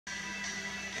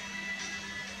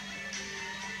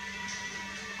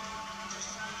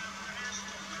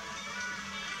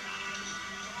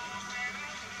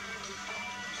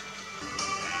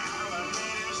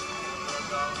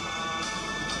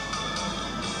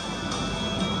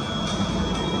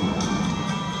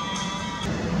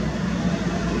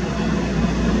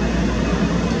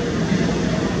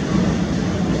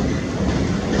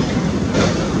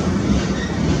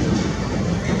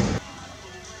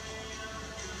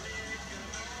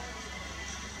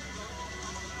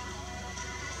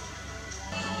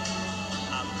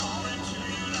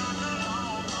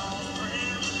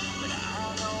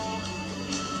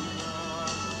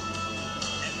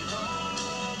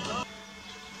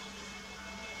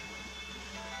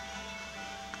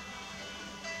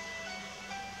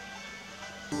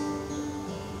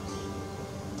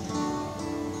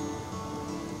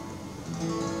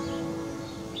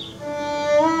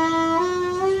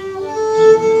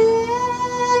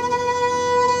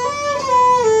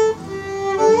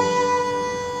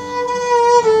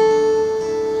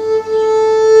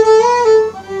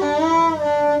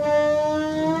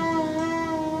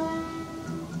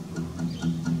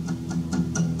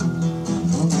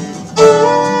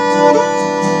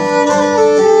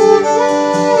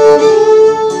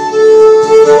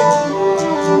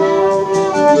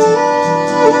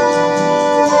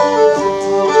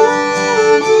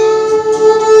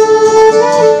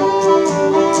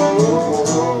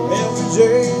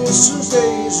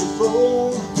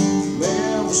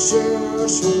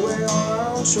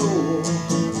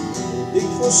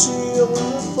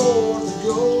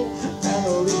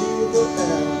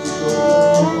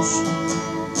trails.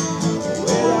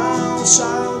 Way down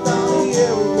south down the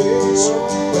airways,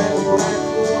 where the black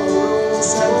water rolls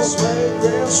and the slave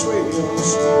rail swells.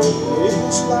 The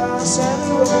eagles fly and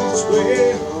the roads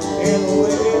way, and the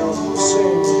whale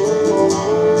sings.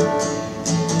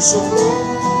 So blow,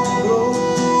 blow,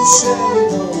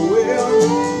 Seminole wind,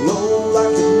 blow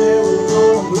like you never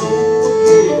gonna blow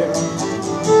again.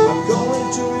 I'm going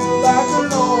to you like an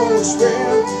old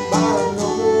friend, but I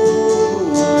know.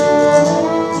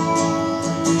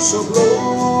 So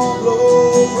blow,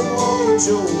 blow from Okie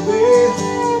to Bay,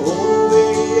 all the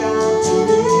way out to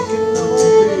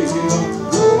Seminole.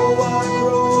 Blow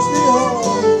across the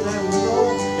horn and no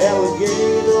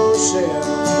alligator sand.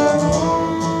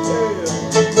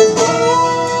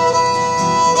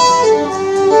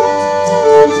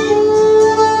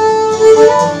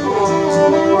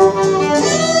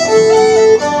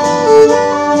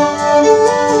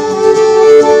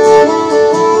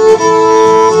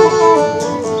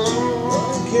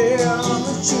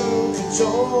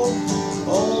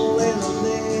 All in the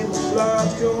name of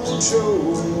flight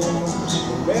control.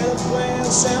 The better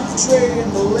plans and the train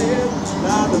to live,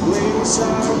 now the blades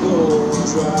are going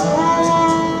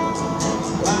dry.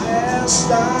 Last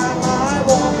time I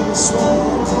walked in the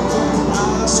storm, I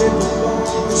sit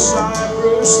upon the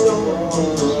cypress stone.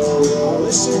 I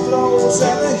listen close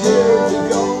and I hear the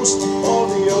ghost of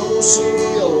the ocean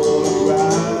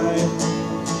cry.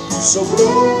 So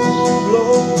blow,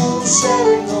 blow,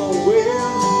 Seminole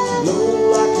wind,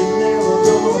 blow like you're never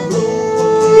gonna blow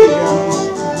again.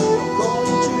 I'm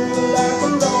going to you like a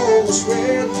lost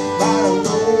friend, but I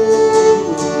know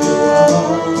you're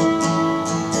wrong.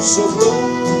 So blow,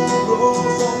 blow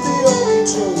from the Okie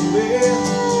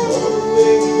all the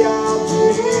way out to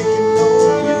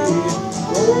Seminole.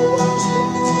 Blow out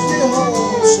through the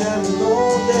homes and no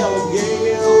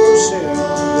alligator sand.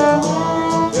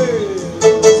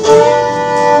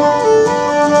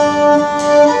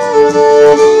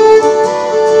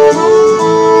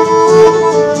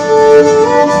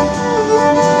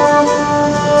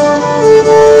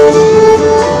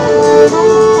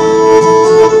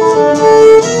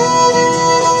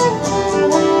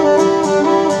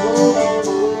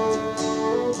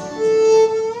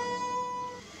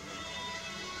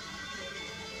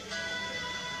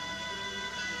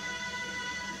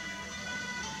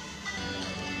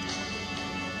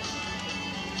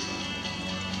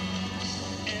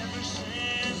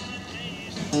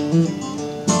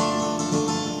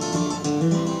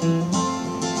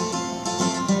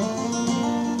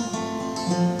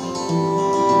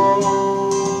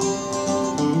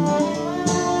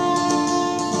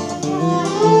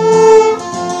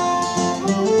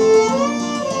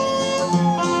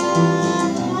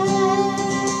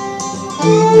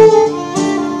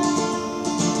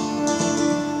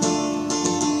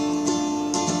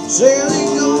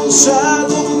 Sailing on the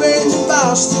sidewalk, waiting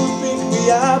bus to pick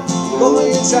me up.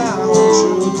 Going down to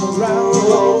the ground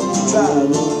floor, try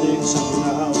to dig something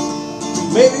out.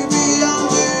 Maybe I'm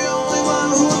the only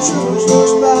one who chooses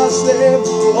those past them.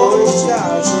 All these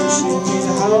guys are singing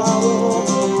how I walk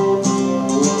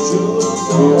through the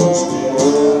Thursday.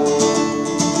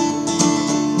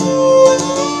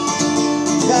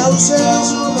 Carousels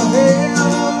on my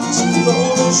hands,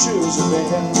 golden shoes and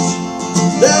bands.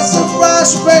 That's the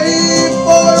price paid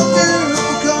for a few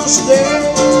constant.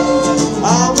 I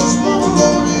was born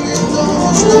going in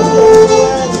those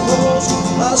animals.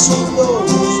 I saw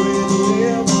those where they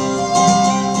live.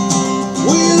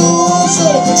 We lose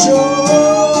all control.